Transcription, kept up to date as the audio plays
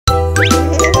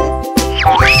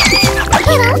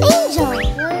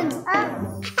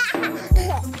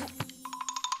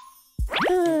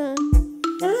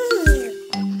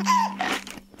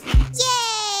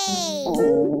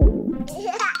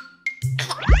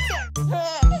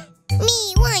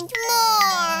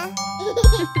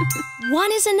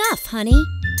One is enough, honey.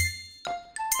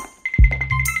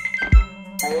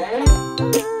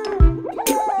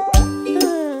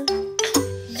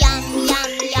 Yummy,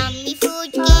 yummy, yummy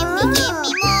food. Gimme,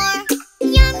 gimme more.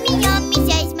 Yummy, yummy,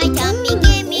 says my tummy.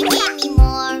 Gimme, gimme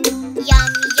more.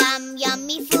 Yummy, yummy,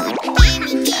 yummy food.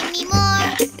 Gimme, gimme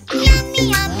more. Yummy,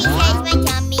 yummy, says my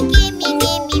tummy. Gimme,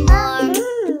 gimme more.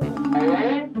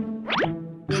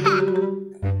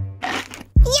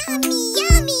 Yummy,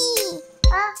 yummy.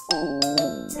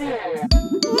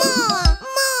 More,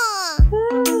 more.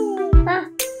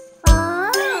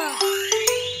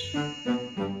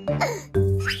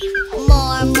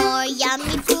 More, more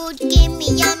yummy food. Gimme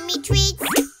yummy treats.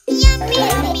 Yummy,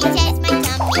 yummy, says my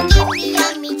tummy. Gimme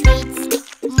yummy treats.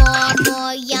 More,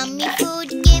 more yummy food.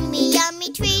 Gimme yummy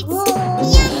treats.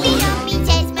 Yummy, yummy,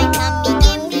 says my tummy.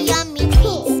 Gimme yummy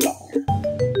treats.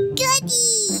 Goody!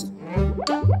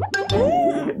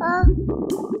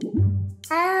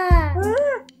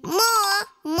 More,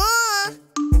 more.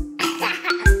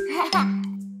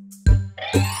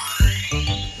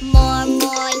 More,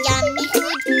 more yummy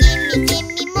food. Gimme,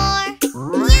 gimme more.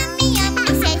 Yummy, yummy,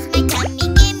 says my tummy.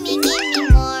 Gimme, gimme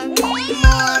more.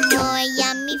 More, more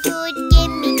yummy food.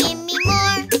 Gimme, gimme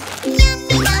more.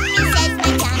 Yummy, yummy, says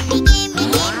my tummy. Gimme,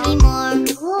 gimme more.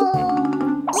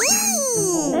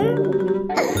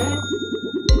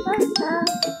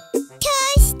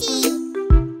 Thirsty.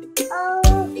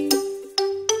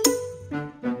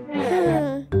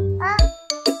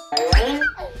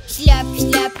 Slurp,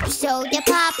 slurp, soda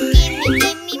pop. Gimme,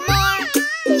 gimme more.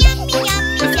 Yummy,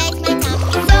 yummy, says my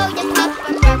tummy. Soda pop,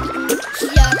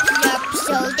 slurp, slurp,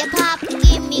 soda pop.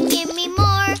 Gimme, gimme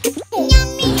more.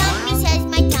 Yummy, yummy, says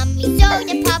my tummy.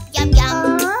 Soda pop, yum, yum.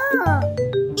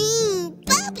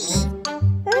 Bubbly.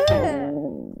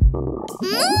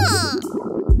 More.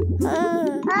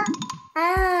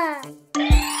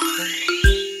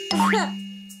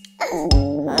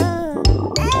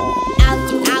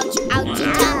 Ouchie, ouchie, ouchie,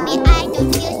 tummy, I don't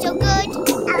feel so good.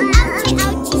 Ouchie,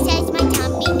 ouchie, says my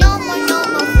tummy, no more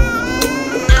food.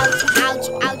 Ouchie,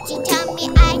 ouchie, ouchie, tummy,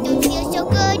 I don't feel so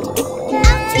good.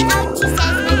 Ouchie, ouchie,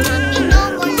 says my tummy, no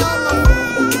more food.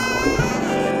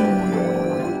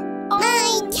 My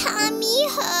tummy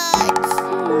hurts.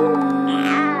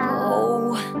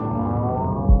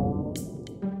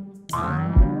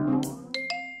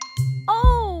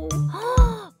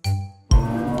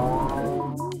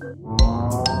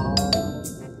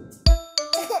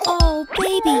 Oh,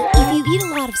 baby, if you eat a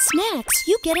lot of snacks,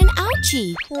 you get an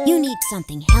ouchie. You need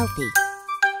something healthy.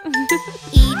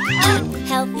 Eat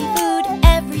healthy food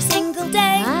every single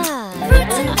day.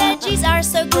 Fruits and veggies are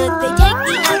so good, they take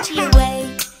the ouchie away.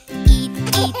 Eat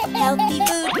healthy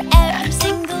food every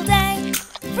single day.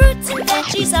 Fruits and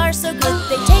veggies are so good,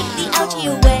 they take the ouchie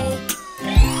away.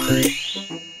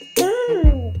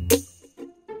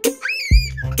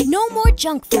 No more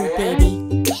junk food, baby.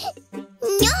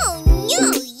 No,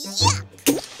 yuck.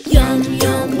 Yum,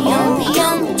 yum, yum,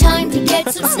 yum, time to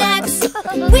get some snacks.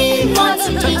 We want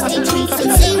some tasty treats,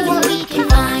 let's see what we can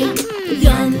find.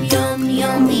 Yum, yum,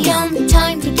 yum, yum,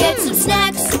 time to get some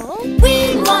snacks.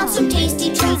 We want some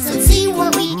tasty treats, let's see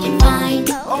what we can find.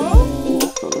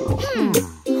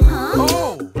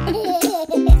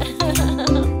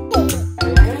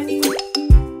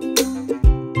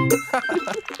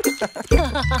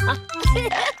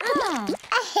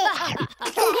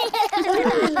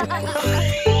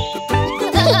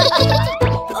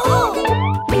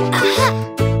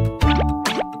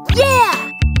 Yeah!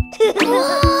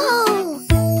 Whoa!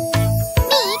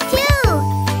 Me too!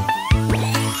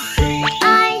 I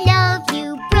love you,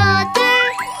 brother.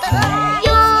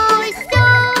 You're so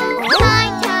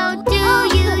kind. How do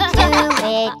you do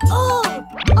it?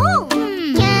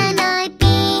 Can I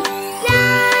be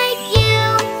like you?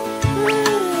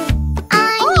 I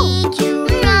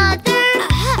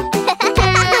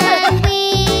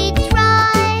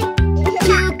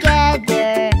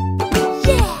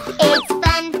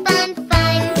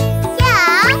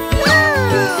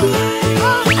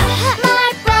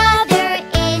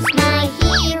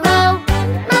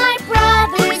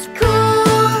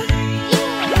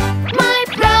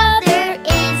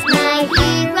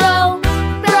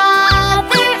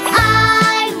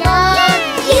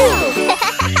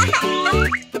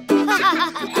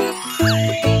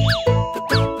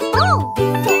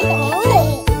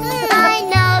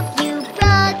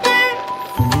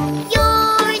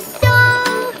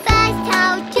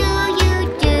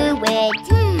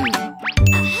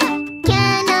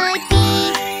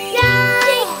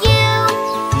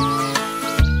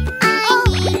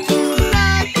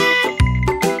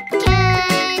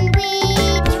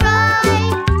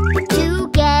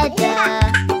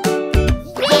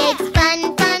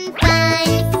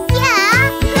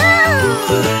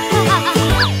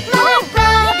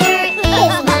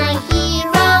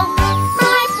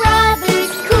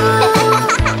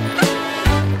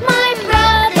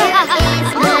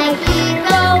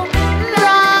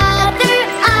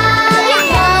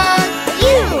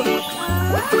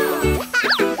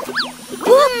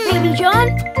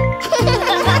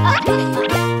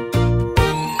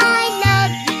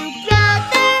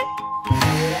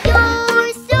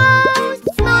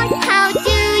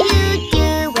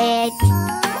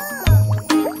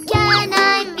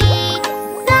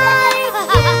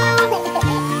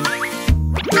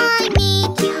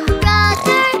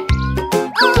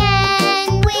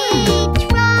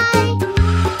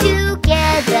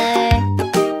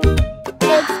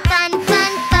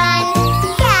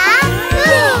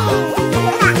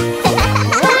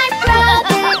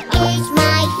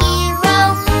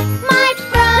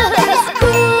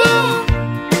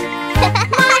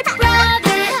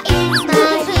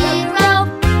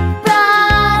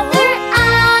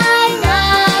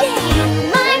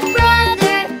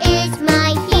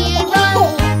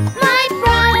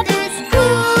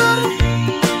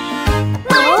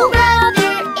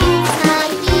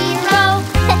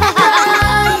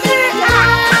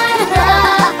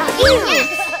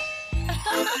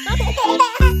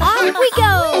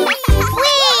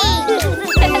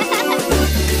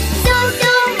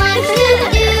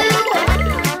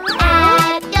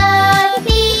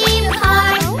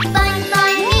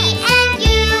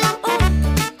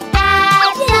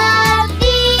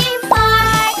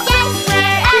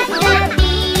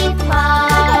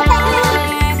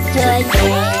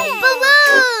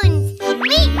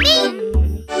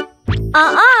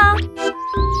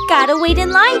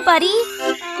buddy.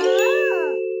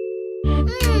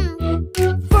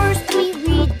 First we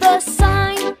read the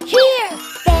sign here,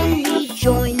 then we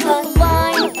join the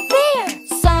line there.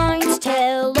 Signs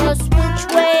tell us which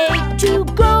way to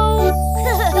go.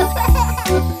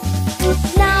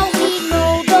 Now we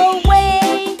know the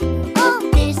way.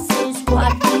 This is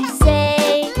what we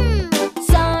say.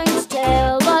 Signs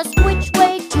tell us which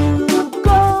way to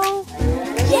go.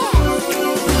 Yes!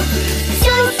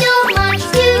 So much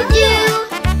to do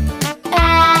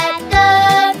at the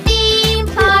theme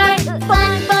park.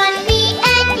 Fun, me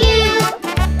and you.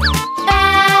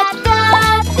 At the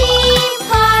theme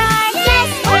park. Yes,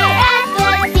 we're at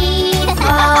the theme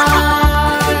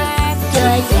park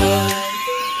today.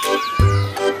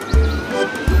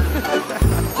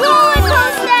 Roller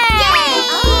coaster!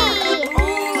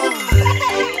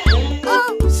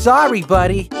 Yay! Sorry,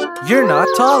 buddy. You're not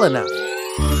tall enough.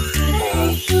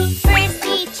 First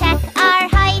we check our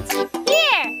height.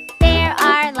 Here, there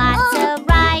are lots of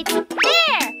rides.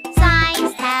 There,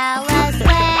 signs tell us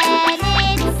when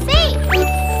it's safe.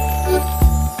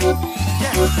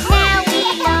 Now we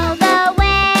know the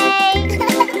way.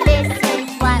 This is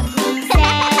what we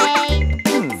say.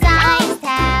 Signs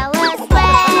tell us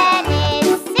when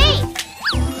it's safe.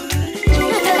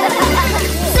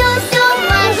 So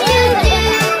much to do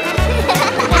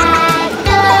at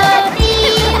the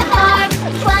theme park.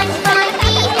 Fun,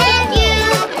 me and you.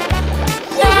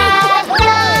 At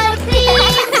the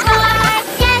theme park.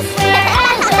 Yes, we're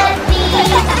at the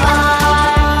theme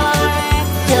park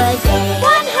today.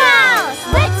 One house,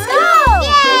 let's go!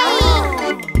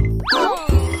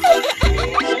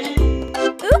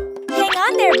 Oop, hang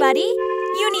on there, buddy.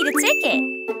 You need a ticket.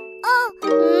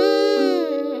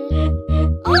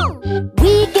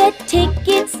 We get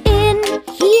tickets in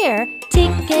here.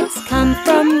 Tickets come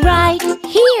from right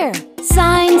here.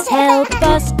 Signs help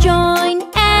us join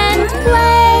and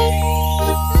play.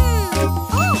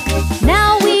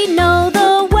 Now we know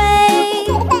the way.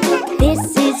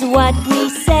 This is what we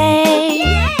say.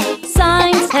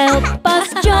 Signs help us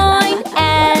join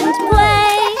and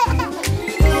play.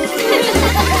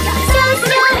 So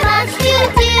much to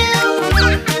do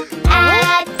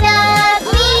at the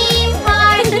theme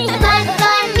park.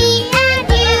 Fun, me and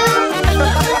you.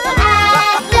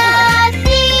 At the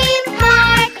theme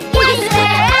park. Yes,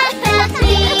 we're at the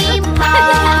theme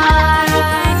park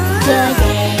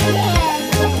today.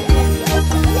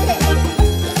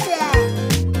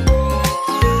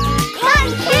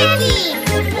 Cotton candy!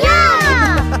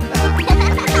 Yum!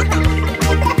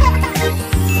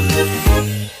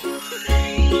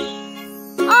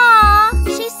 Aw,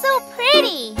 she's so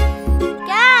pretty.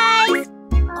 Guys,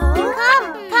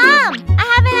 come. I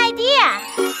have an idea.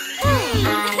 I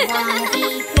wanna be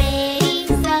pretty,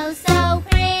 so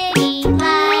pretty,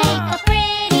 like a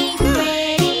pretty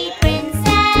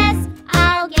princess.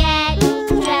 I'll get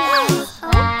dressed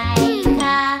like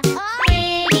a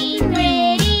pretty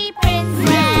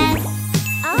princess.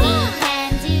 We can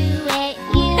do it,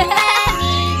 you and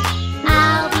me.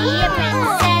 I'll be a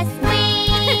princess,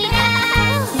 wait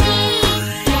and see.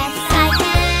 Yes, I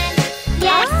can.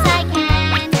 Yes, I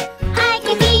can. I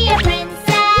can be a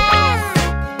princess.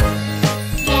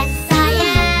 Yes, I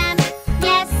am.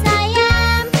 Yes, I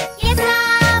am. Yes,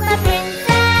 I'm a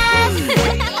princess.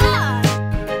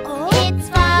 It's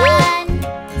fun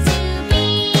to be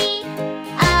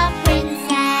a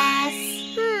princess.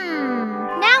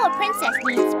 Now a princess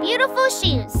needs beautiful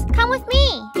shoes. Come with me.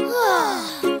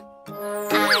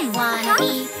 I wanna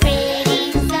be pretty,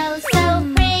 so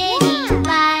pretty,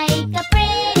 like a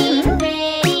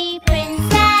pretty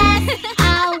princess.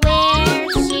 I'll wear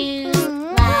shoes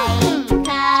like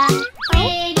a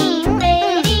pretty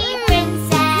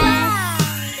princess.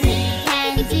 We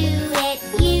can do it,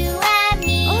 you and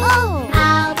me.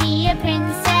 I'll be a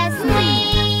princess,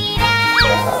 wait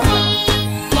and see.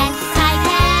 Yes, I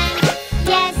can.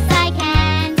 Yes, I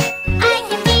can. I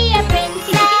can be a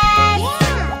princess.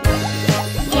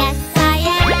 Yes, I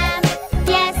am.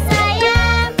 Yes, I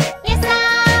am. Yes,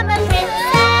 I'm a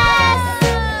princess.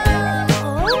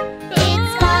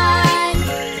 It's fun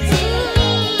to be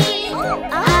a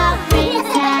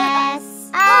princess.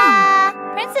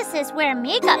 Princesses wear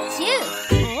makeup too.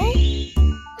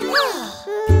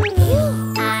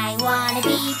 I wanna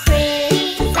be pretty,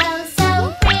 so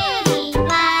pretty,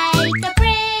 like a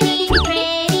pretty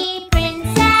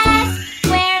princess.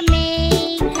 Wear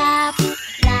makeup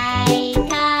like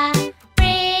a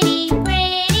pretty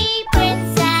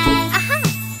princess.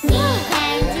 We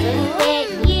can do it,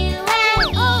 you and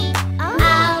me.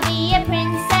 I'll be a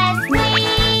princess,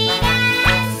 wait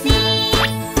and see.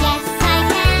 Yes, I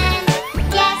can.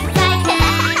 Yes, I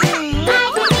can. I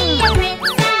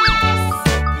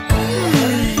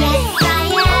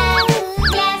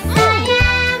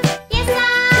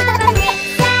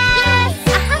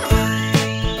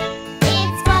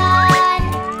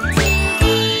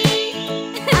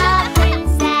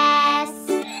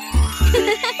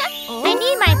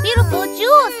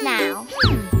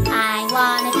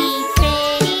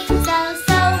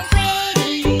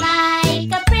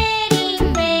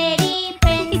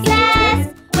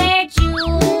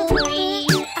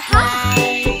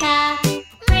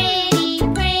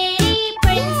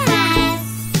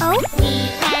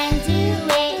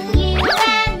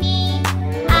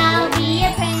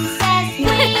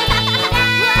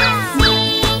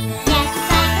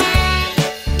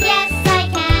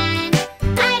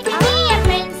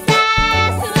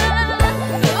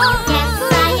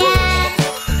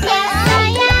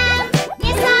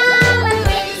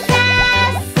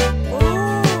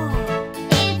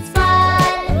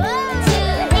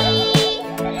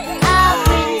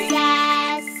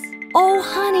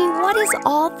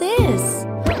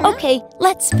Okay,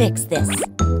 let's fix this.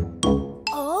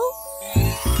 Oh?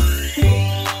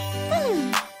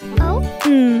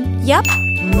 Yep,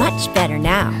 much better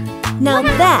now. Now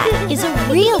that is a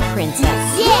real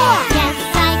princess. Yeah! Yes,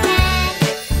 I can.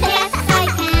 Yes, I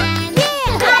can.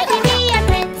 Yeah! I can be a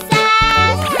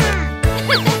princess.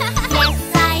 Yes,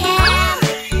 I am.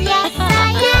 Yes,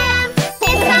 I am.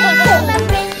 Yes, I'm a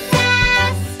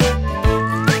princess.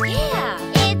 Yeah!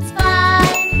 It's fun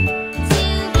to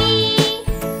be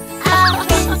a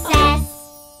princess.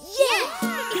 Yeah!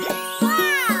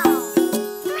 Wow!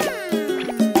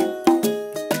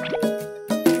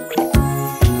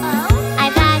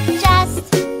 I've had just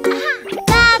the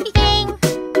thing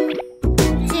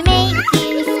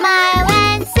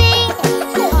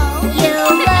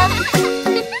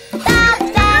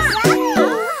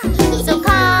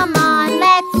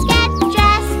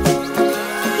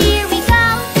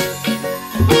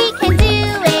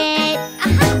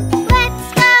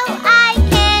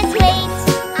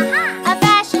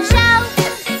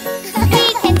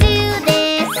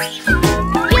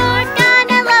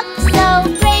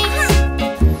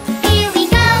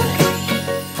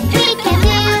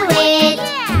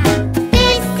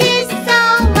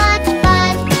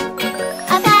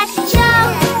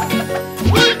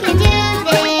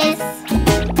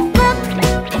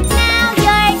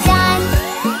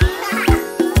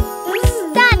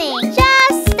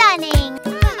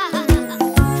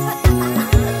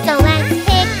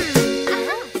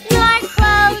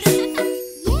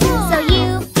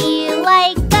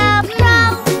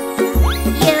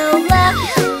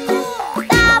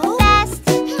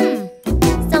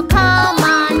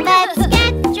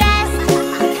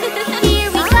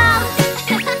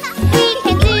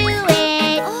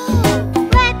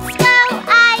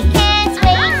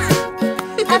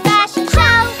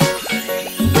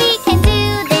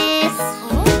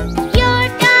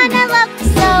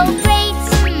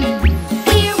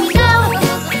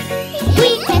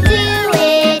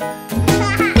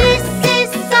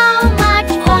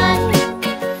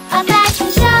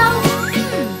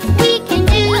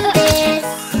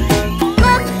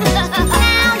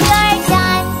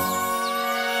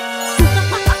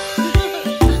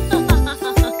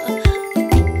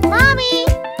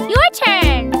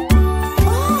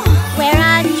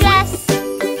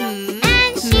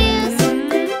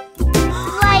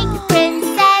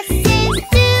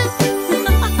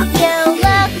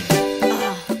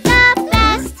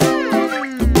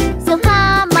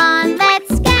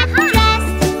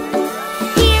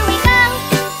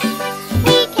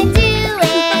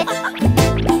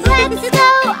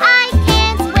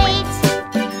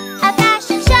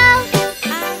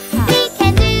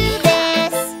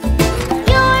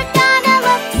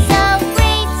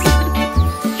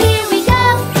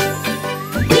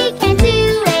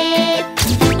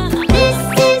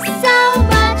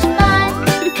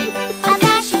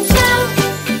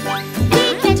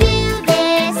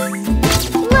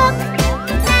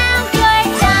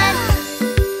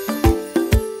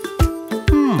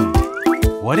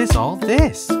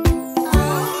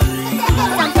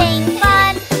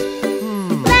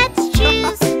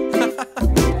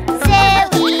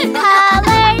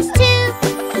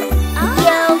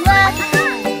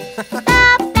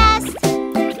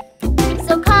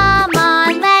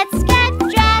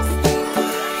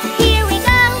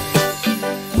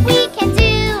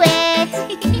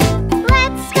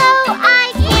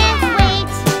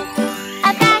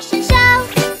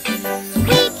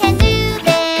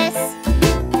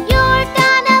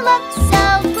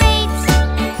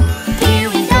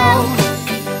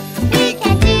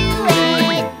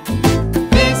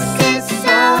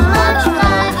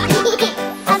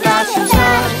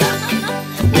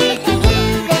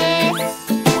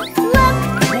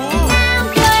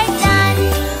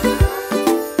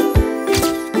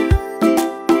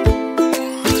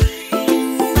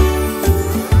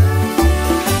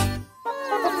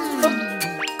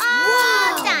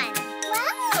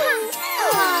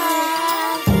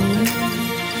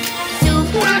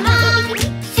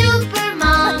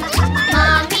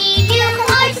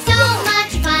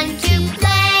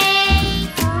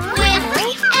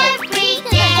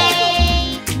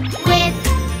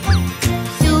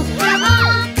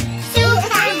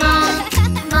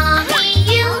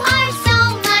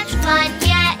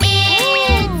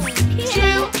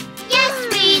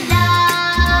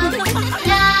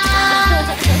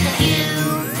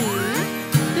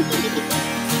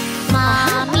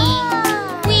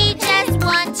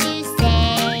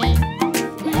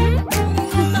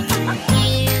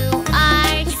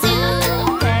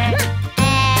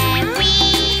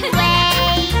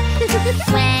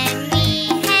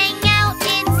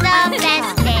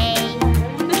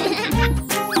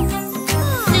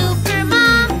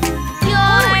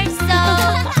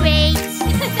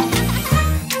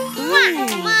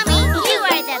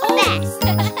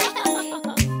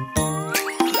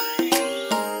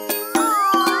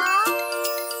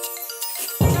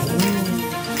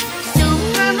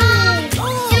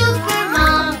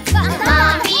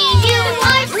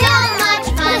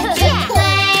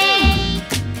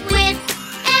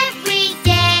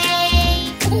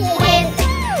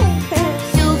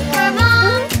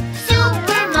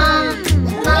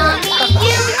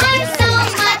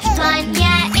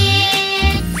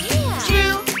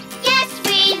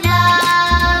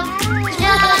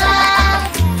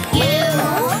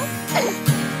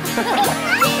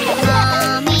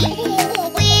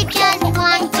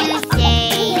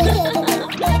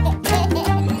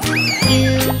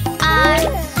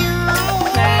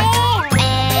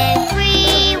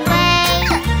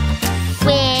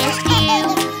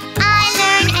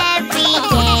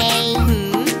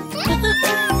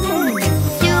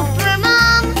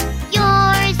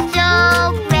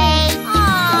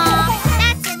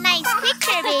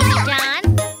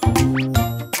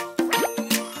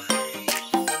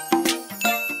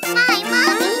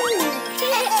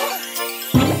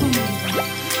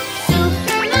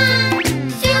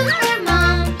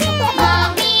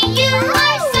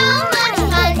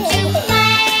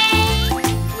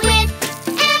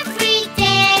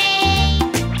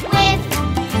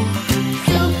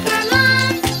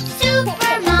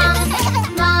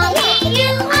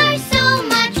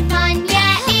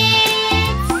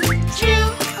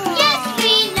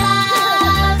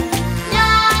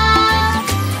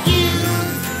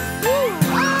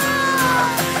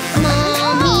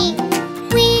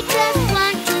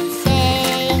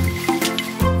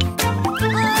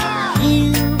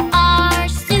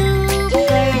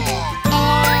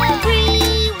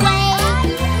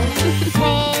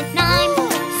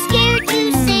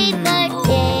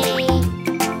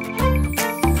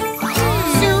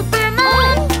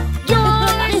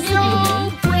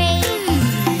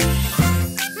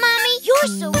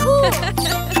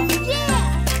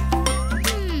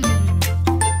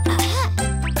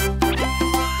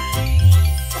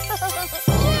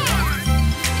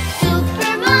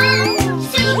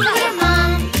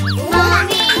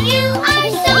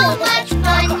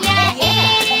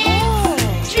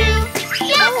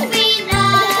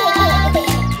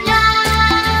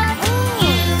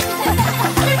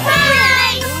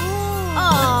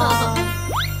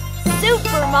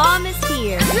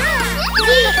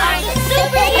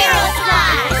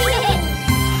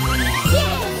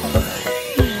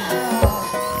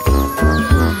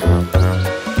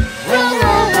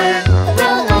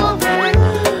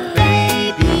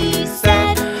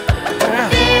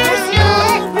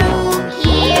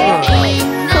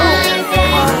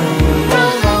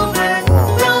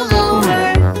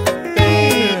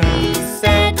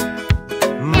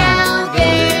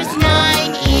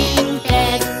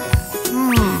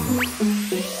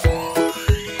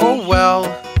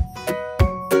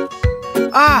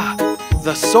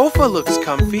one looks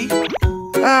comfy.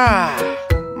 Ah,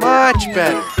 much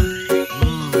better.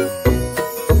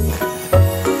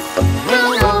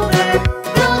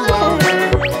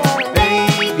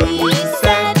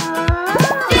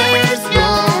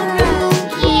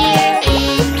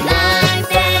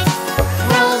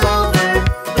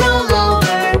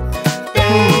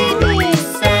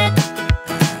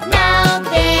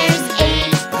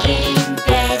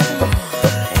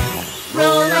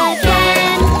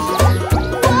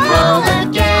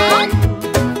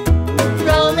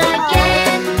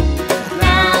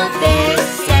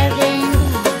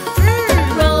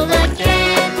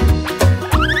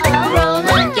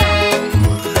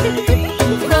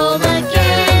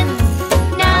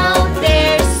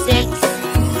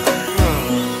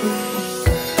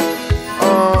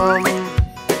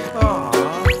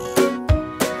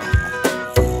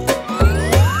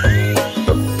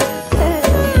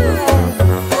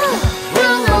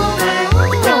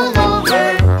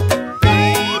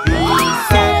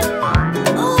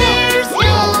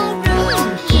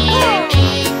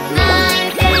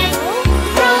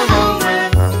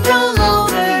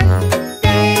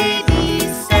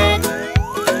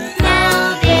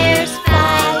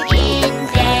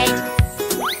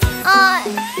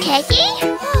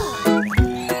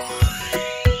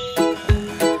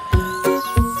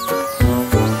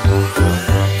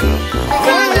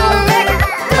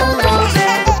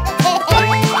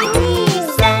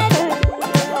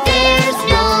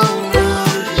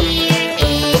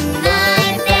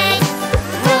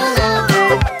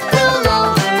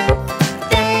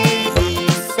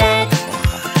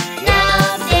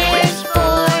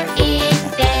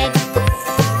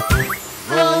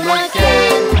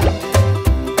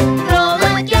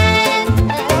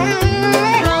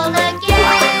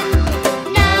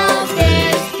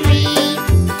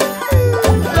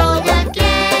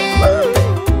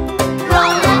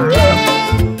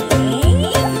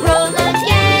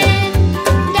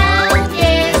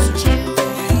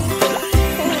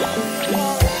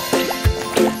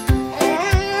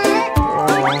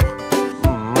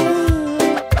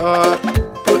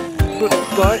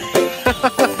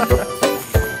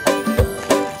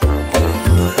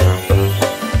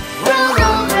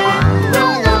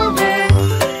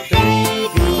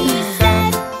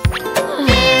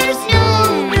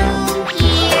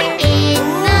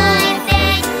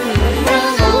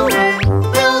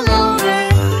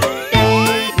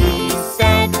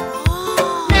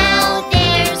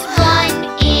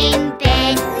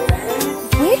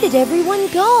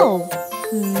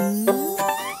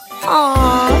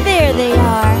 Aw, there they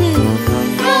are.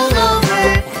 Roll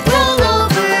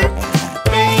over,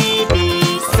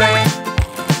 baby set.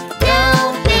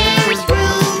 Now there's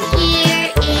room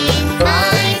here in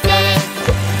my bed.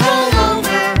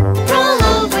 Roll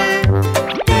over,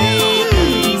 baby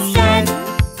set.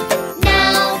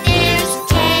 Now there's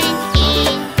 10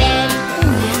 in bed.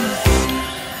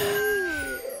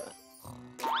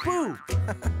 Boo!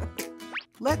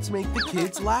 Let's make the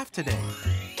kids laugh today.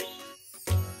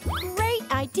 Great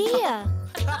idea.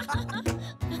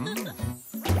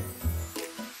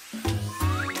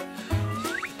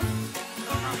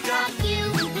 Got you,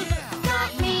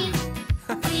 got me.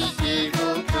 The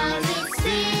eagle 'cause it's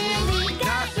silly.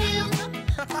 Got you,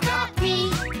 got me.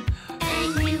 And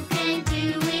you can do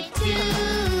it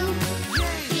too.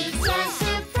 It's a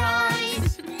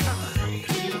surprise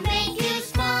to make you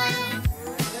smile.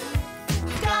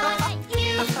 Got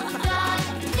you, got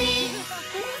me.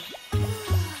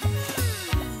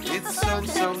 It's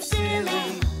so silly.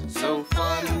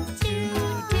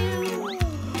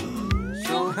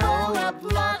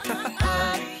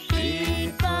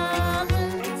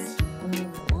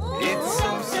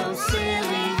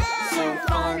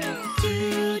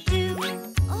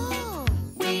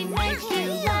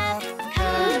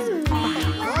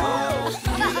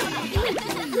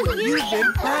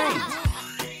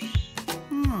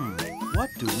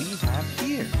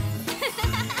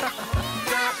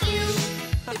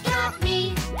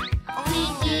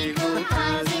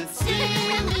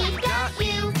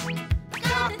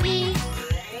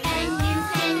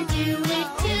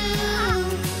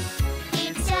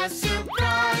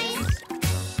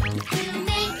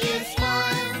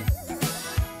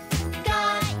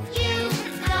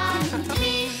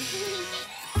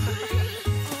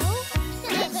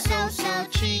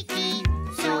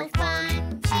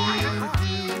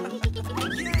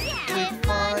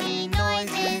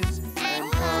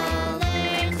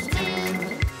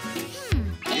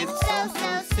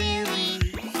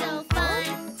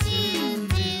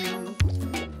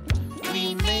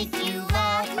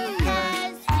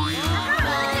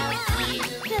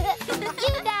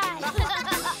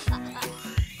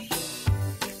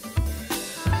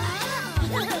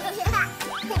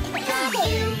 Got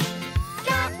you,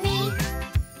 got me.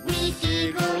 We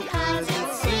eagle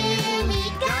cousins silly.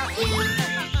 Got you,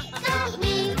 got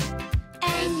me.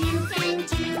 And you can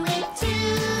do it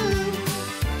too.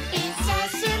 It's a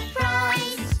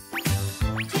surprise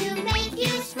to make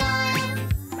you smile.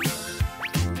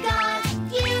 Got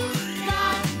you,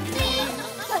 got me.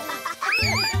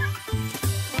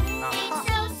 It's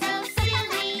so, so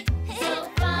silly, so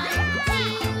fun to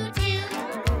do.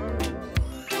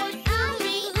 Put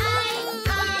only eyes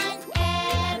on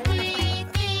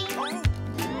everything.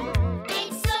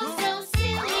 It's so, so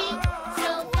silly, so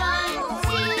fun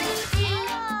to do.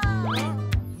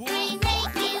 We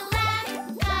make you laugh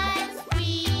 'cause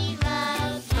we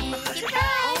love you.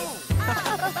 Surprise!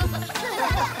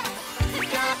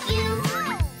 Got you,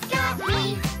 got me.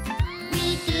 We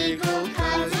eagle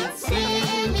cousins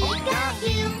silly. Got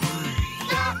you,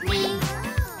 got me.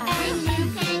 And you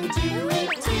can do it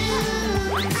too.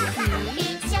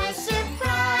 It's a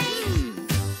surprise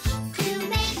to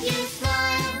make you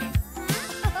smile.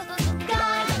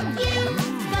 Got you,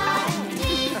 got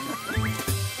me.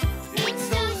 It's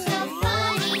so, so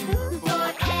funny for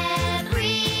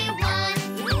everyone.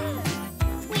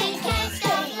 We can't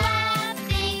stop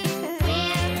laughing,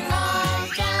 we're all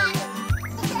done.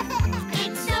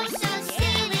 It's so, so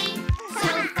silly, so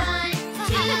fun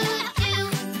to do.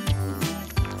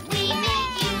 We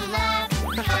make you laugh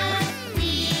 'cause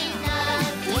we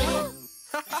love you.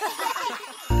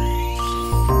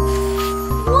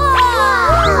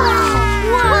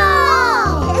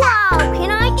 Wow!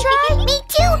 Can I try? Me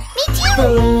too, me too.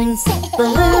 Balloons,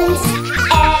 balloons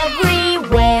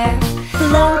everywhere,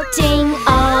 floating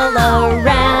all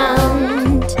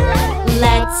around.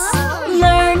 Let's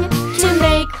learn to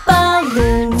make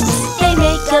balloons. They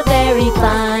make a very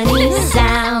funny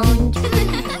sound.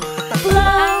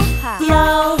 Blow,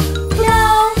 blow,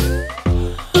 blow.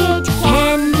 It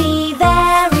can be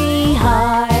very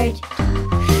hard.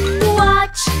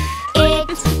 Watch it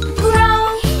grow.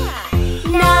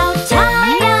 Now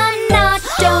tie a knot,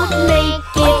 don't make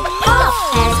it pop,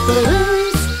 as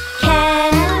balloons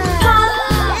can pop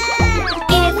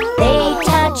if they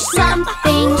touch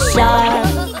something sharp.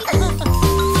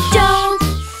 Don't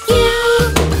you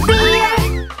fear,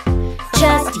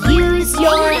 just use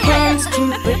your hands to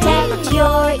protect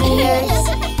your ears.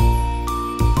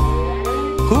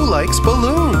 Who likes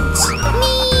balloons?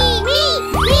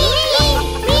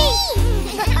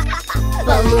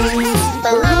 Balloons,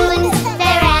 balloons,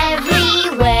 they're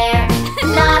everywhere.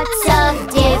 Lots of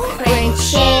different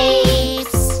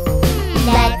shapes.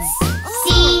 Let's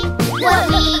see what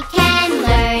we can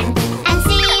learn and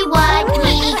see what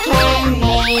we can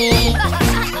make.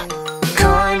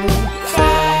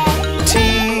 Confetti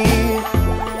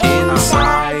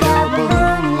inside a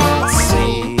balloon, let's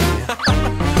see.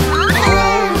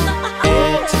 Hold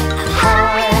it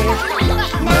high.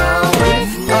 Now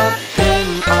with a pin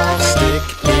I'll stick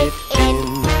it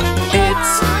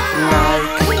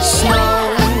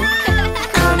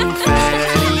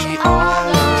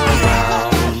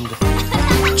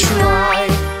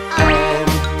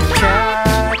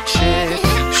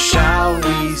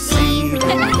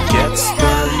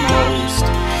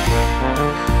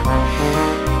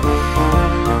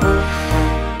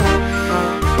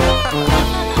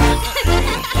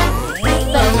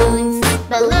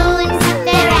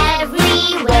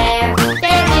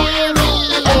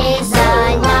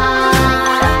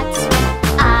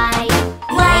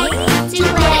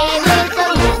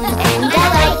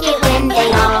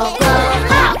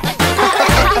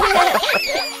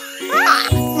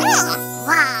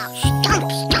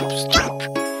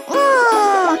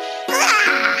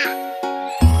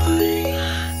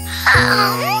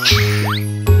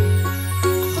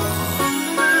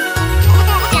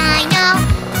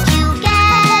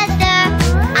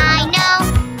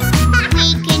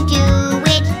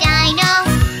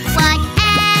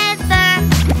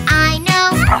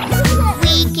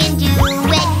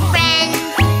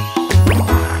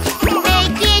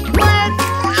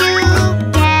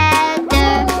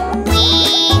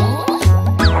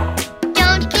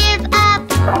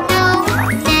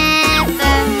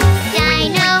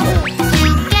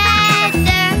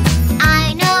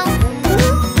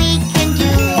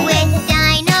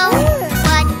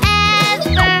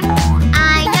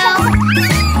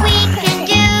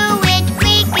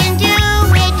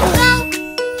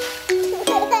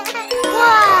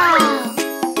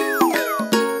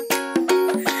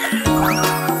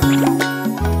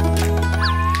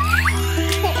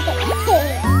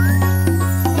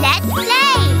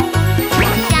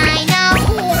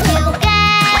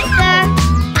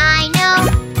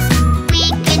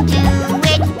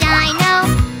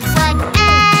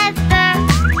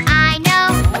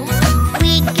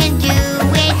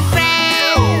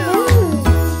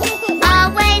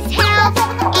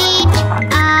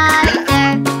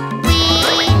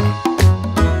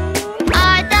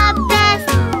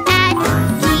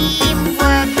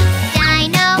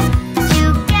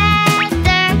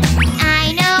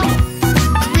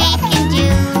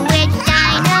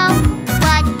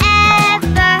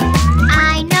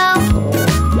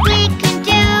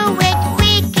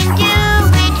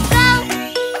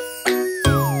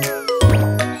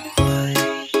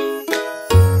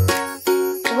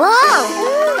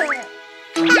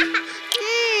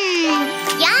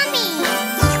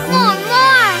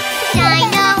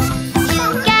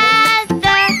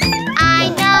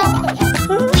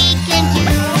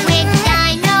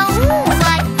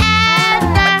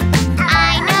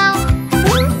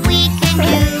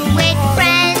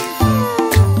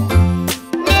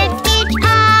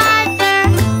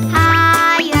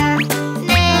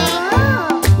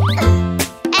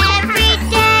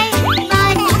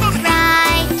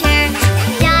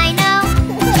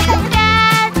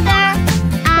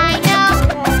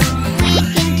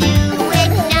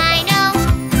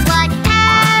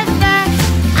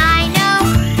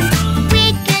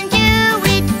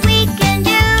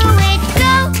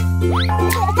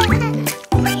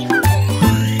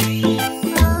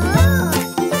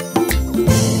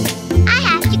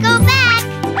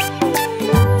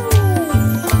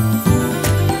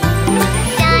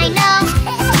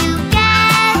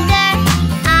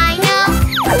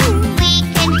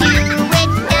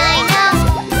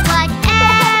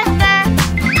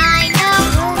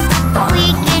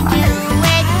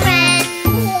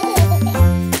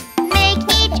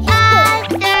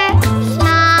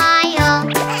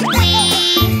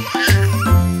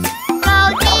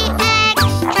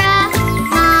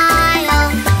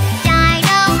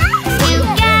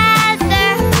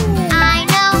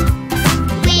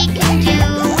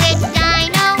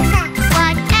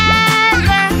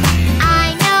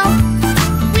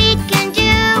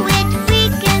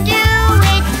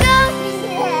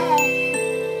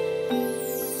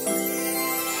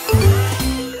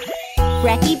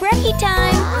Brekkie brekkie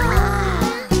time!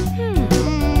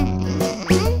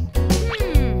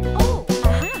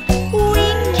 We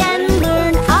can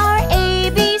learn our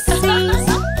ABCs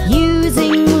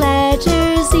using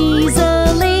letters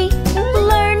easily.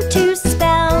 Learn to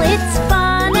spell, it's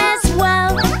fun as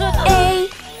well. A,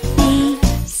 B,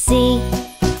 C.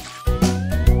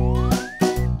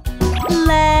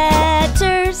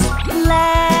 Letters,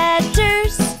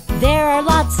 letters. There are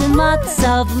lots and lots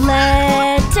of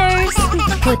letters.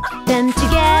 Put them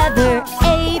together.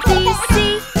 A, B,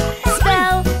 C.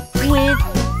 Spell with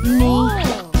me.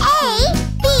 A,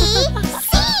 B,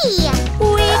 C.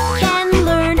 We can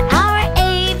learn our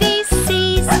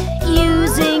ABCs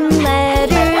using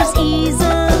letters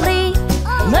easily.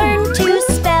 Learn to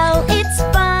spell, it's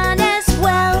fun as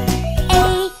well.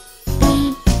 A,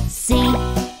 B, C.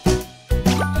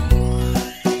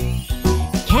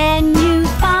 Can you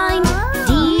find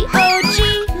D-O-G?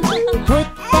 Put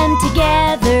them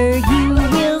together, you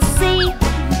will see.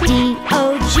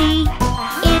 D-O-G.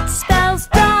 It spells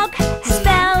dog.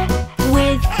 Spell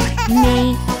with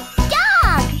me.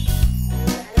 Dog.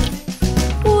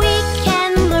 We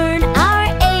can learn our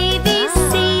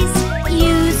ABCs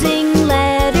using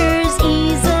letters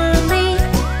easily.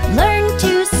 Learn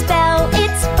to spell,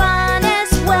 it's fun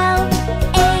as well.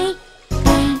 A, B,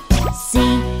 C.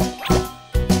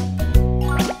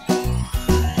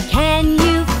 Can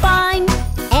you find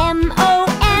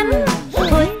M-O-M?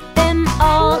 Put them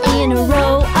all in a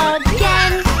row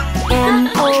again.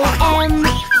 M-O-M.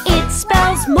 It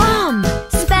spells mom.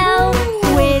 Spell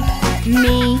with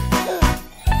me.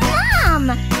 Mom.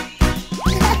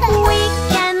 We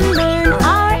can learn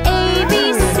our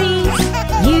ABCs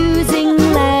using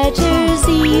letters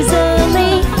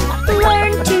easily.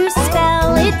 Learn to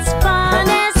spell, it's fun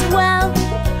as well.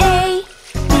 A,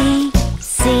 B,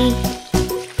 C.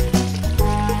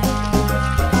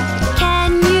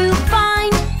 Can you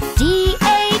find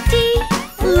D-A-D?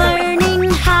 Learning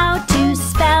how to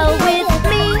spell with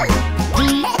me.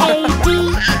 D-A-D.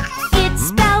 It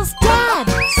spells dad.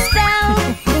 Spell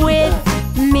with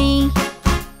me.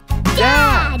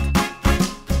 Dad.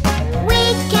 We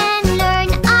can learn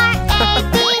our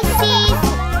ABCs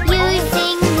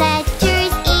using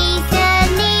letters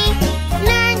easily.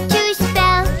 Learn to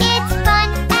spell, it's fun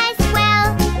as well.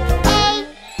 A,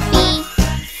 B,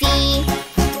 C.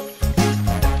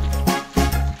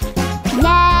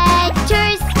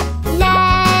 Letters,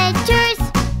 letters.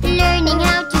 Learning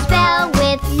how to spell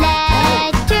with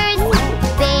letters.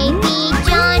 Baby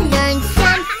John learned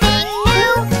something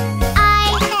new. I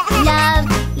love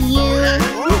you.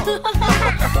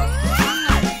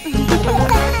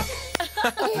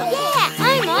 Yeah,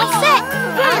 I'm all set.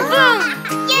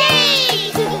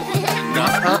 Yay!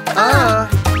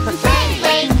 Play,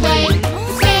 play, play.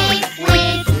 Sing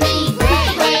with me.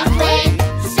 Play, play.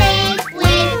 Sing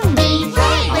with me.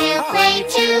 We'll play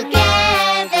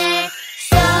together.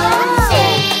 So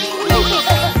safely.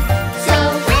 So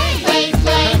play,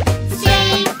 play.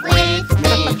 Sing with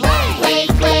me. Play,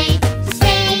 play.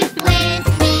 Sing with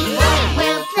me.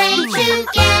 We'll play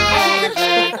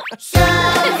together. So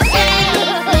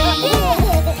safely.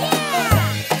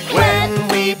 When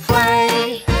we play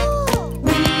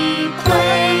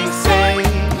safe.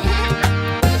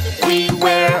 We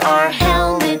wear our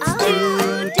helmets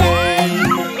today.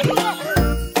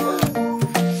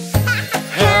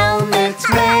 Helmets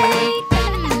make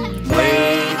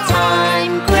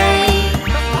playtime great.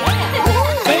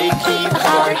 They keep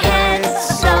our heads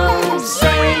so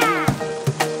safe.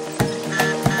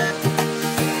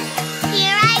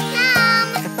 Here I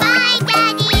come. Bye,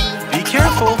 Daddy. Be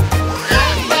careful.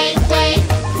 Play, play,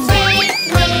 sing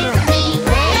with me.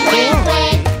 Play,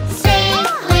 play, sing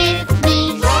with me.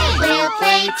 We'll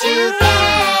play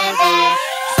together.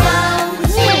 So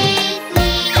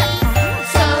safely.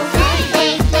 So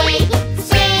play, play,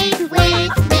 sing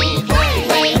with me.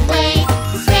 Play, play,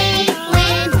 sing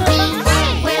with me.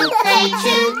 We'll play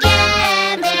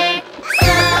together.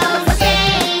 So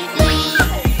safely.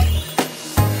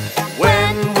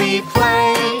 When we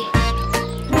play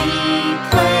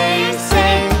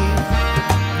safe.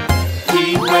 We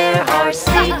wear our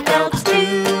seatbelts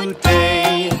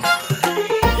today.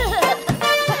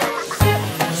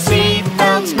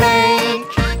 Seatbelts make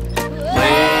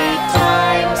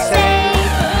playtime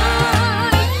safe.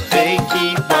 They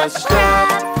keep us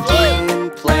strapped in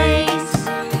place.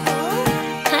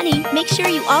 Honey, make sure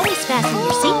you always fasten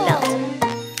your seatbelt.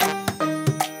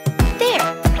 There.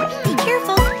 Be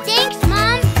careful. Thanks,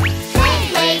 Mom. Play,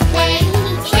 play, play.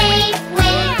 Safe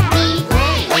with me.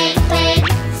 Play, play.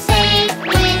 Safe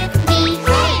with me.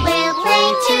 We'll play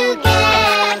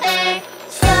together.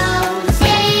 So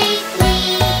safely.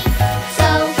 So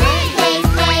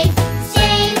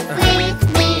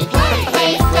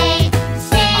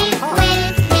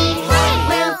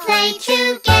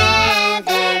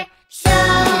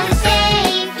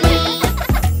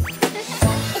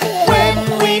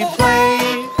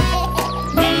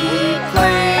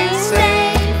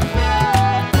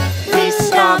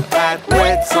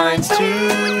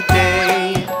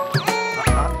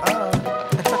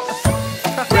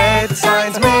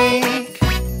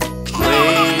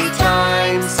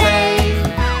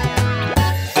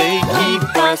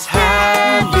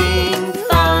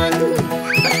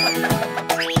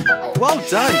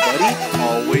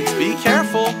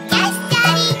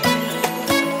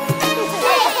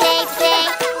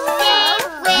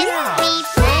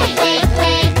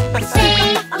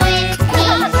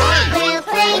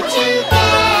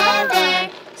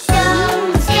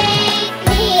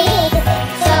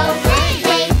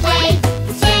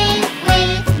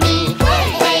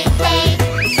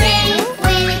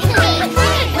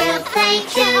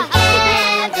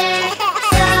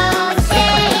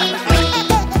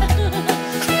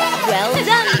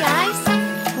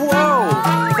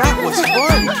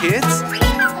kids.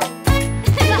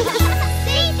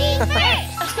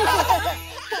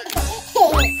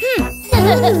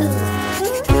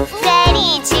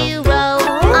 Ready to roll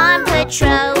on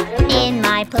patrol in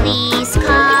my police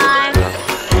car.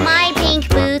 My pink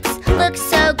boots look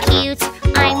so cute.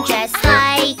 I'm dressed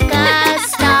like a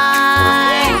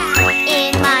star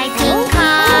in my pink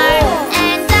car,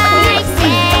 and I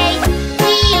say,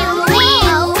 wee-oo,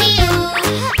 wee-oo, wee-oo.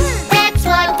 That's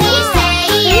what we say.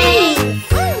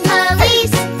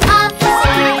 Police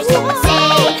officers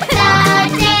save the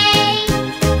day.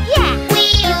 Yeah.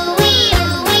 Wee-oo,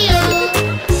 wee-oo, wee-oo.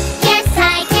 Yes, I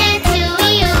can do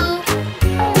wee-oo.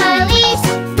 Police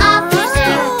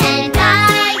officer, and I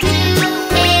do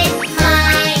it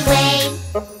my way.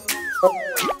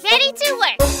 Ready to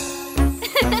work.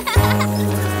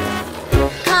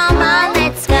 Come on,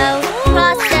 let's go.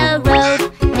 Cross the road,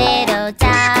 little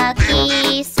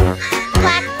duckies.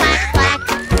 Quack, quack, quack,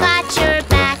 pat your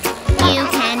back. You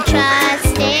can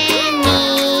trust in me.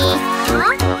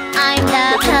 I'm the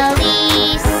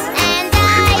police, and I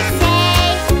say,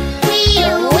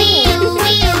 wee-oo, wee-oo,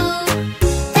 wee-oo.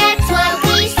 That's what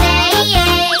we say.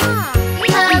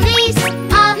 Police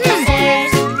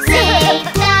officers save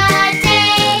the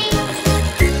day.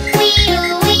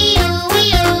 Wee-oo, wee-oo,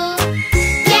 wee-oo.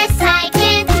 Yes, I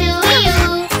can do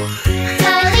wee-oo.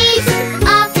 Police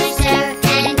officer,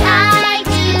 and I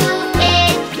do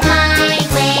it my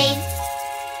way.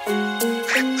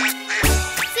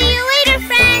 See you later,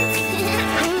 friends.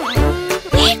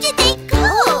 Where did they go?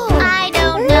 I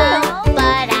don't know,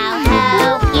 but I'll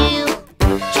help you.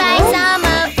 Try some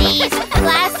of these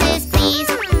glasses, please.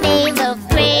 They look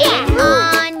great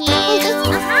on you.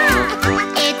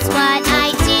 It's what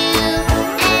I do,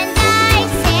 and I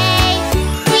say,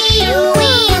 wee-oo,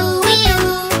 wee-oo,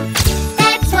 wee-oo.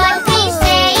 That's what we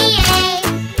say.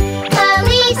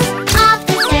 Police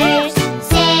officers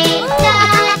save the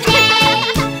day.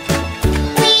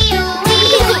 Wee-oo,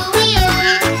 wee-oo, wee-oo.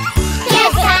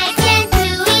 Yes, I can do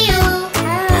wee-oo.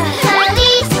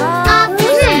 Police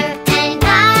officer, and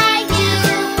I do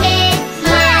it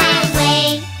my way.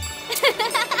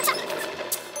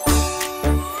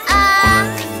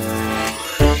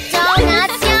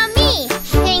 Donuts yummy,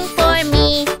 pink for me,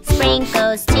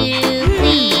 sprinkles too,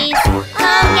 please.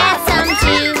 Come get some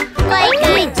too, like I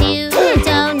do.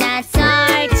 Donuts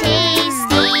are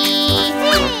tasty.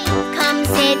 Come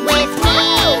sit with me,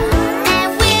 and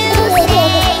we'll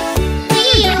say,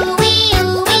 wee-oo,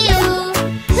 wee-oo, wee-oo.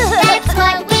 That's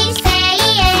what we say.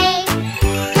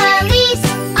 Police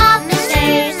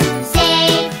officers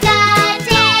save the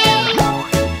day.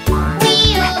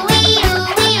 Wee-oo, wee-oo,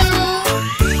 wee-oo.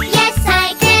 Yes, I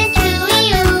can do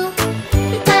wee-oo.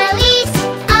 Police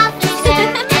officer,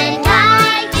 and I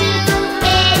do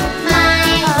it my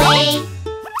way.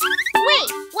 Wait,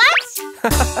 what?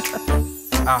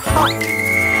 Ah,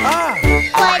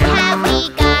 What have we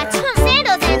got?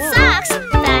 Sandals and socks.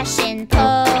 Fashion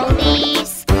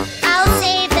police. I'll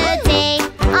save the day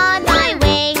on my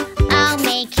way. I'll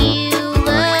make you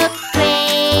look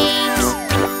great.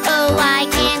 Oh, I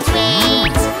can't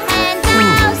wait. And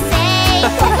I'll say,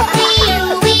 wee-oo,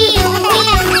 wee-oo,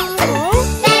 wee-oo.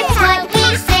 That's what we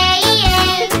say.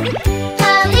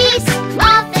 Police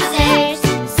officers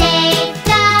save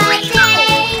the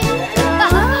day.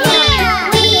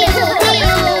 Wee-oo, wee-oo,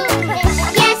 wee-oo.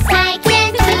 Yes, I can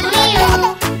do wee-oo.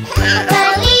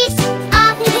 Police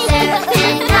officer,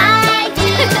 and I do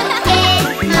it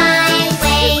my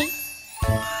way.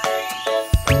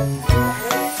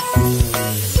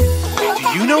 do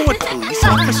you know what police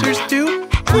officers do?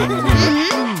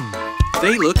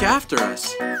 They look after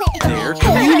us. They're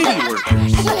community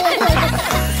workers.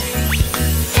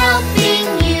 Helping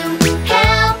you,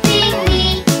 helping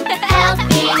me,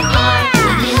 helping our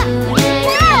community.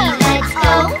 Let's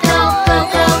go, go, go,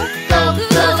 go, go,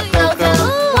 go, go, go.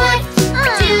 What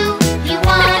do you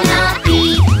wanna be?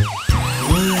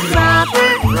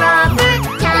 Robert, Robert,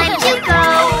 time to go.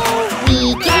 We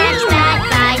catch bad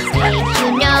guys, did you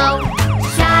know?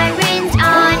 Sirens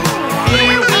on,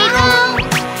 here we go.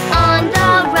 On the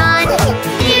run,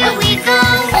 here we go.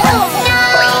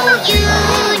 Now you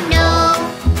know.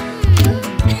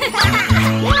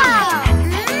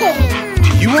 Do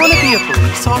you want to be a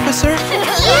police officer?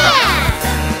 Yeah!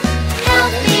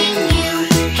 Helping you,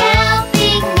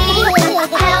 helping me,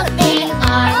 helping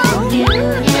our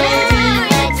community.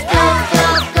 Let's go, go,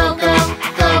 go,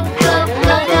 go, go, go,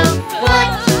 go, go. What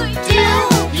do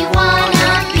you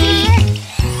wanna be?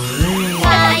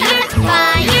 Fire,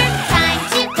 fire, time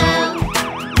to go.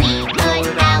 We put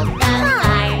out the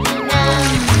fire, you know.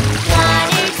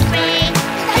 Water spray,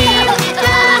 here we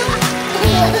go.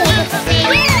 Music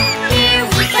sing, here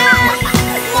we go.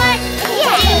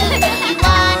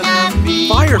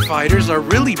 Firefighters are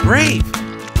really brave.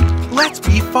 Let's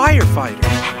be firefighters.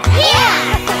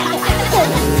 Yeah!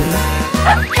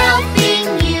 Helping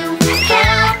you,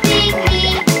 helping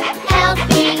me,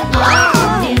 helping our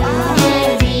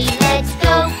community. Let's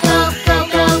go, go, go,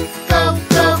 go, go,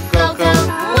 go, go, go.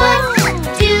 What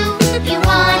do you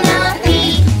wanna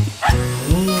be?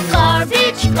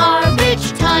 Garbage, garbage,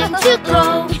 time to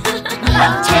go.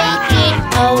 Take it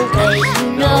away,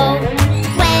 you know.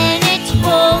 When it's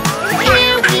full,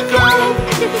 here we go.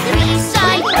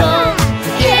 Recycle,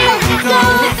 here we go.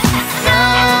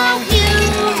 Now you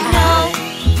know.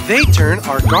 They turn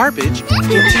our garbage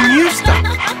into new stuff.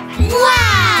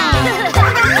 Wow!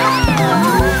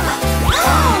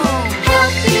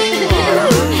 Helping you,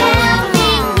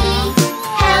 helping me,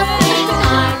 helping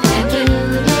our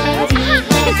community.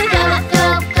 Let's go, go,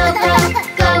 go, go,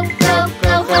 go, go,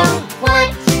 go, go. What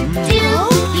do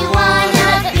you wanna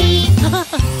be?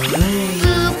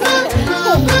 Boo, boo,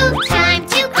 boo, boo, time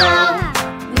to go.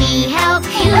 We help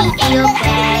you feel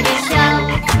better, so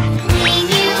clean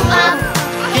you up.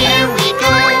 Here we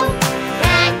go.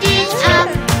 Bandage up.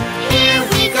 Here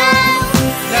we go.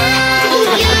 Now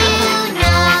you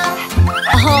know.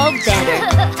 All better.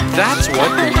 That's what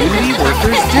community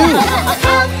workers do.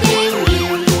 Helping you,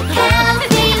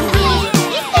 helping me,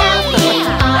 helping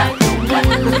our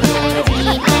community.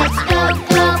 Let's go,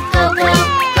 go, go, go,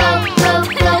 go, go,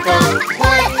 go, go.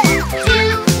 What do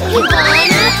you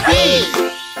wanna be?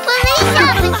 Police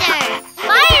officer,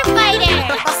 firefighter,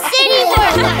 city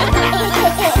worker.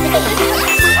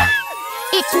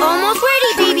 It's almost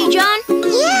ready, Baby John.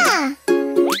 Yeah.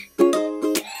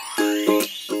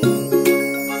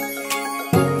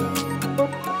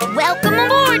 Welcome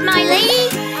aboard, my lady.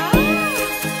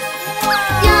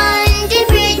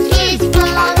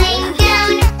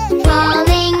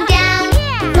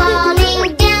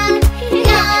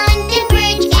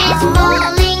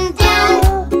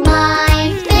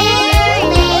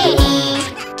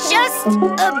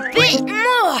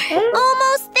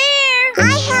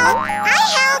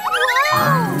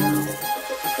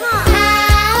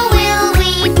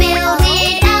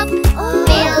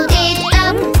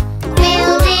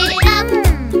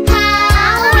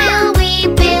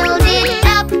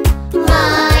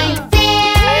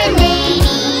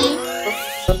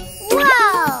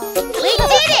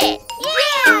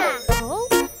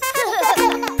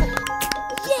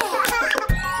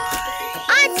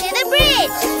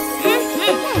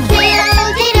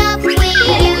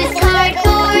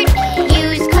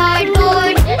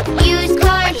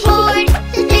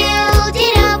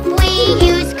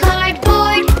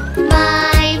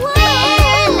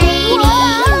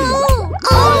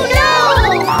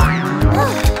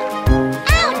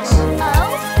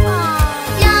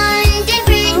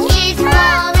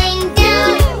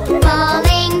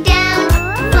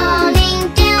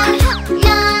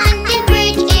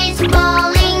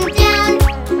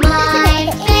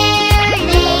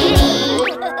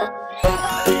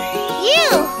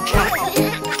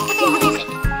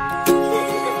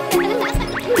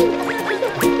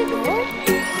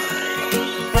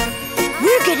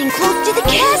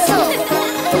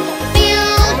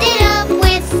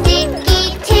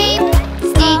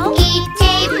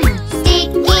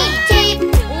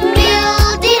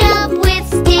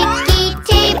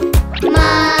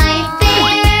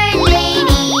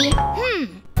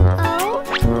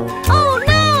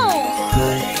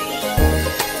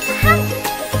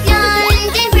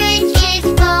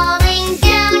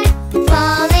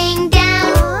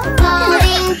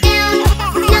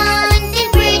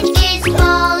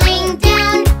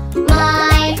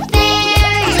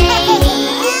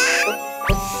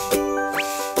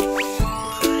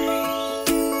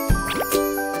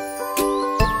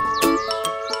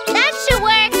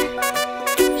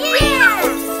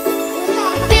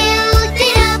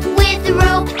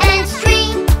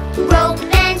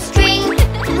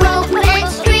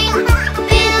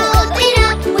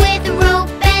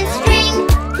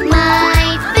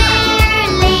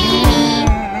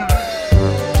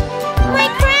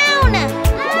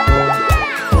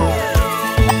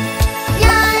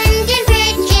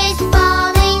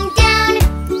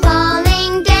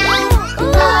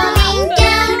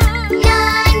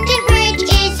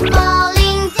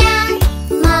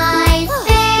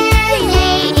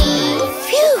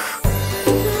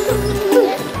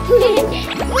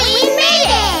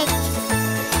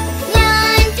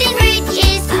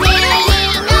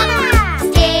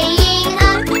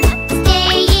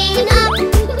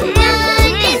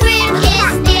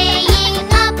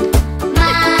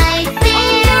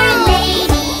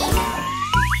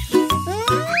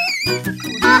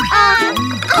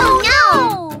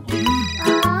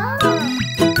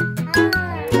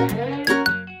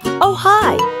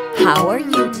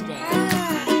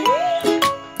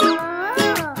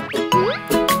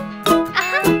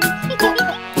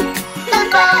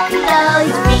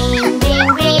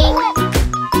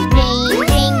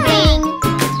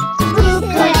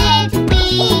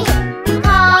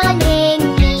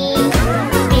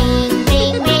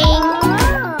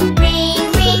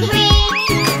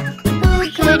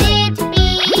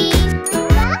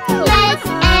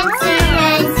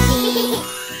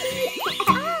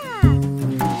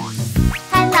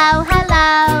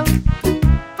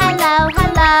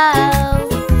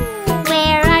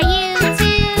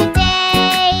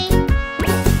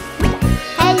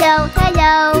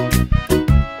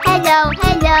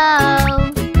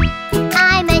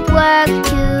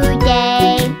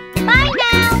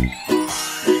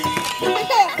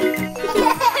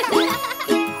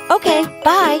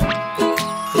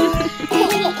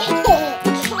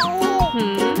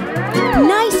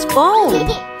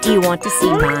 you want to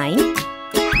see mine?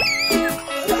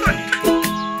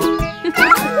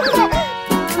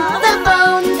 The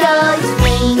phone goes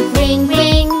ring, ring,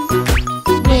 ring.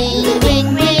 Ring, ring,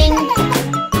 ring.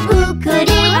 Who could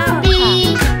it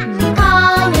be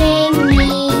calling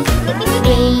me?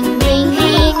 Ring, ring,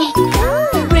 ring.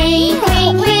 Ring,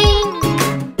 ring, ring.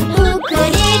 Who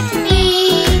could it be?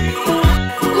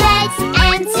 Let's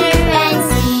answer and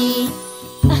see.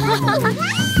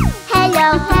 Hello,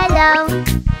 hello.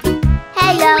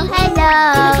 Hello, hello.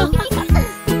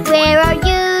 Where are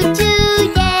you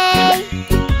today?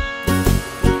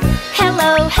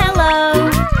 Hello, hello.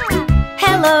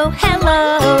 Hello, hello.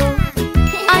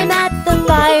 I'm at the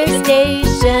fire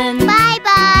station.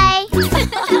 Bye-bye.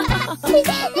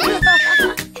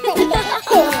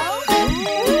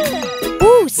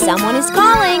 Ooh, someone is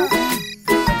calling.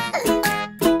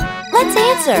 Let's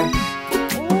answer.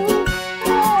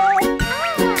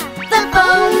 The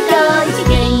phone goes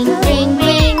ring, ring,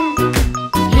 ring.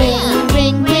 Ring,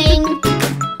 ring, ring.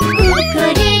 Who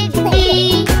could it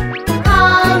be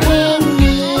calling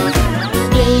me?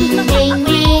 Ring, ring,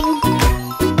 ring.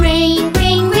 Ring,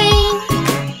 ring, ring.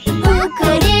 Who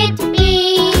could it be?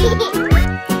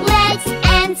 Let's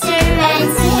answer and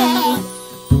see.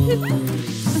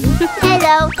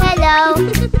 Hello, hello.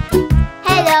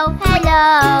 Hello, hello.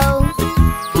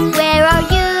 Where are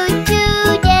you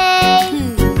today?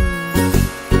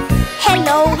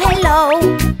 Hello, hello.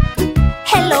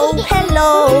 Hello,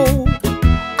 hello.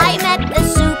 I'm at the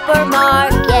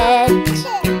supermarket.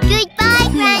 Goodbye,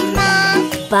 Grandma.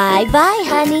 Bye-bye,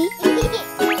 honey.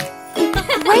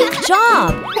 Great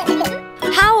job.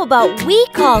 How about we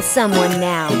call someone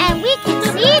now? And we can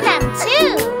see them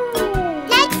too.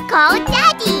 Let's call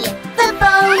Daddy. The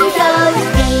phone goes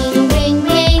ring, ring,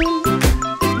 ring.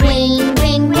 Ring,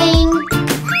 ring, ring.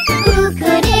 Who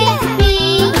could it be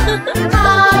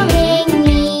calling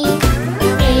me?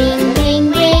 Ring, ring,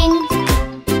 ring.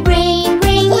 Ring,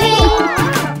 ring, ring.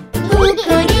 Who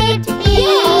could it be?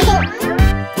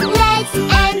 Let's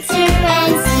answer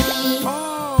and see.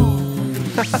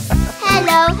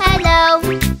 Hello, hello.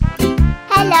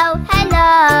 Hello, hello.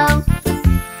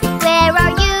 Where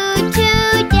are you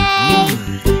today?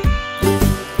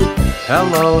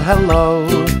 Hello, hello.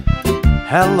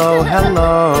 Hello, hello.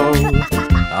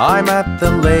 I'm at the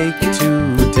lake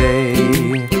today.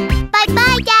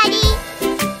 Bye-bye, Daddy.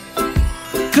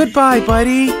 Goodbye,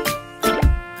 buddy.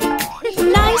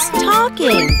 Nice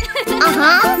talking.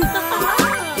 Uh-huh.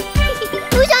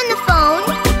 Who's on the phone?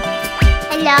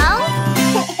 Hello?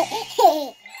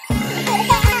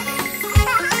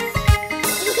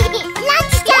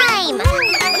 Lunchtime!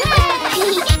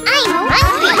 I'm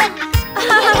hungry.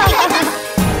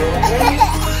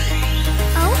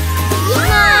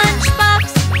 Lunchbox,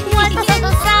 what's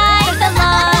inside the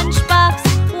lunchbox?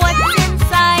 What's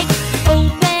inside?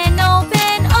 Open,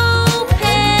 open,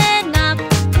 open up.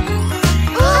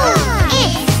 Ooh,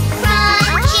 it's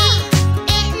crunchy.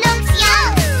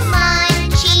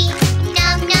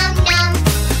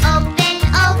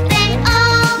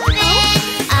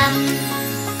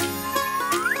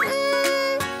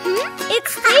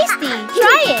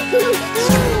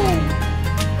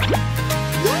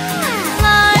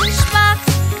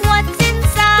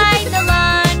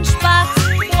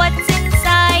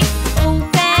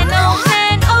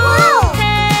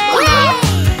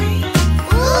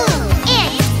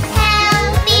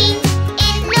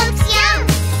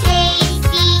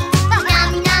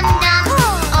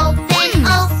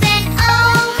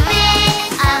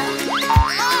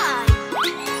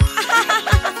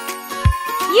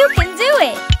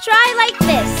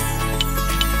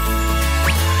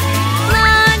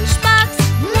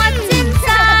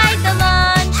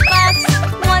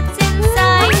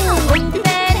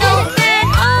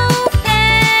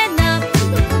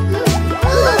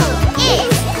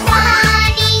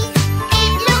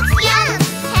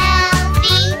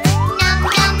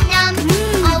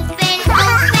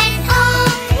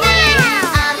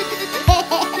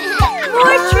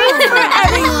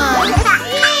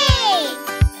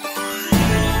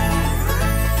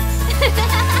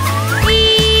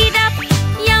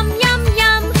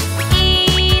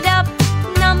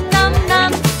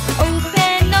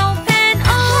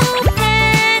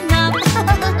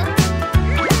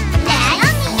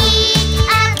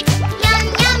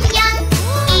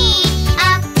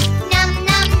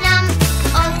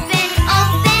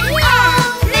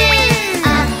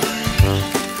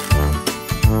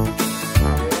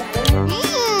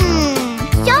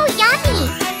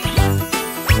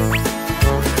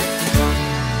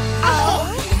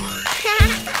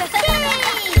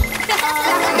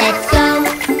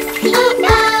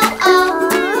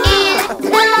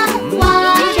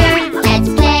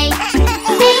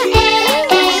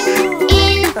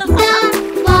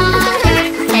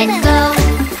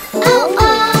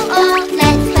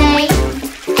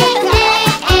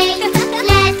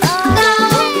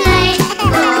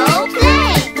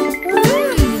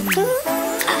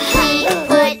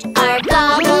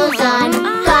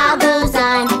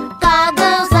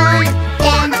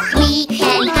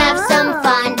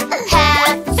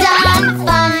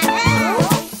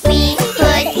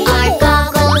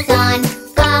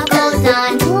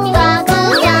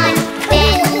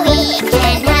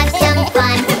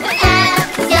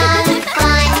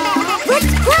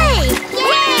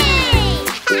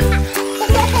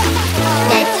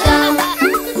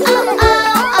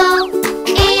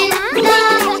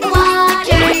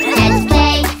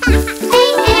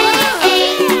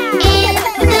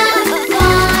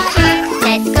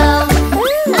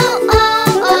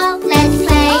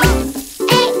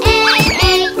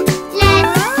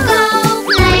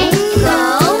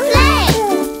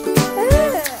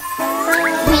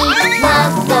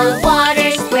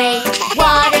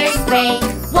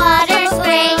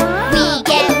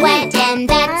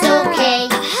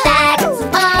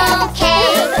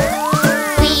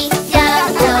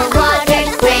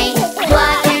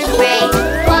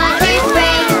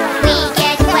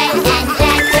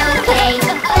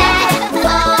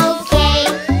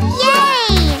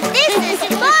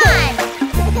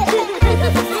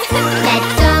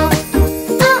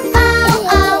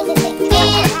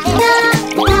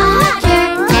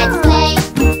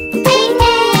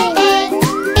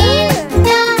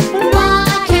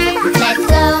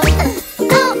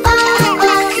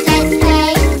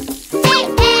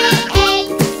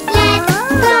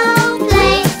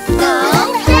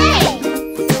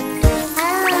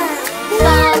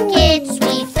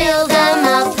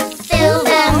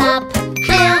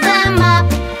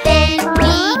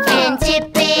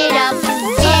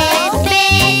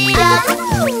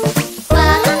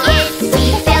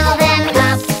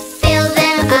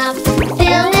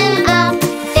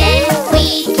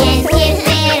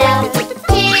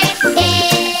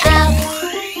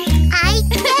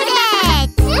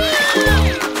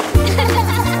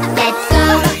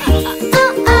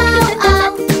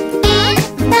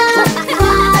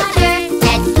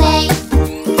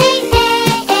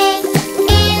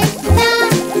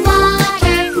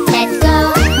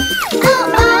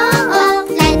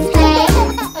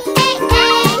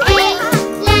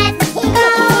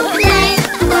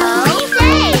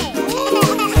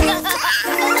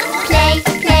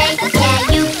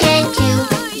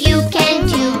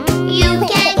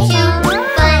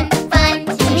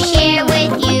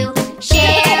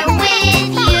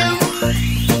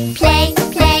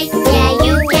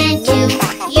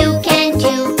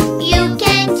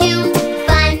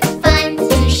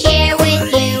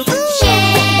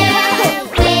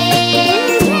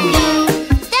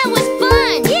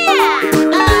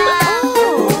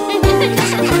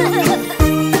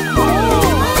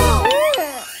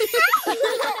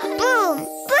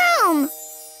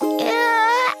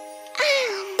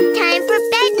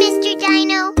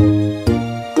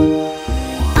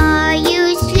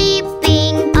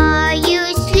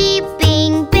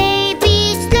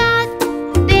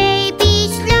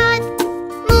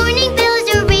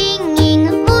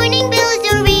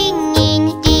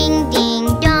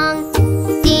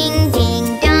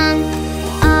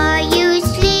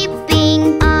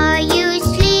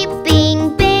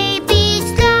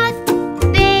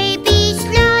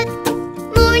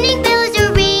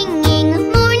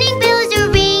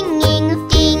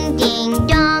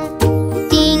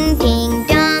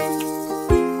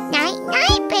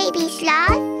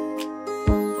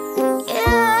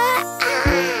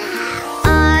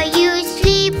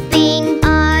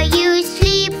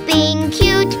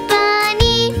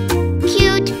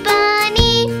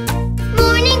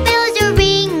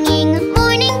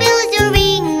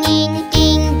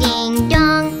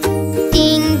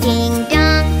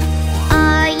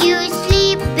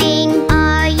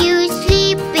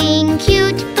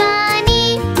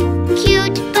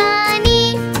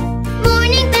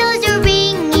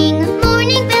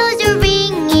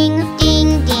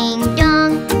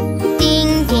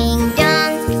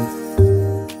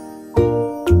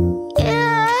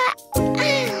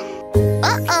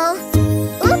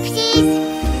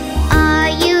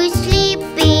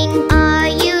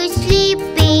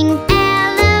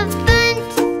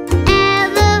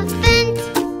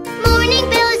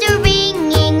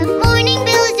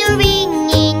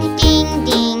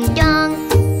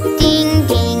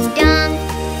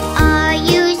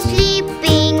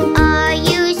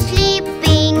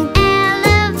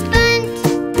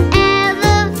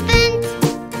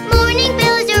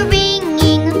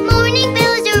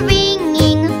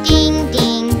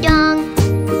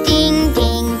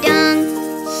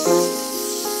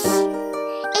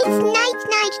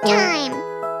 night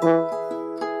time.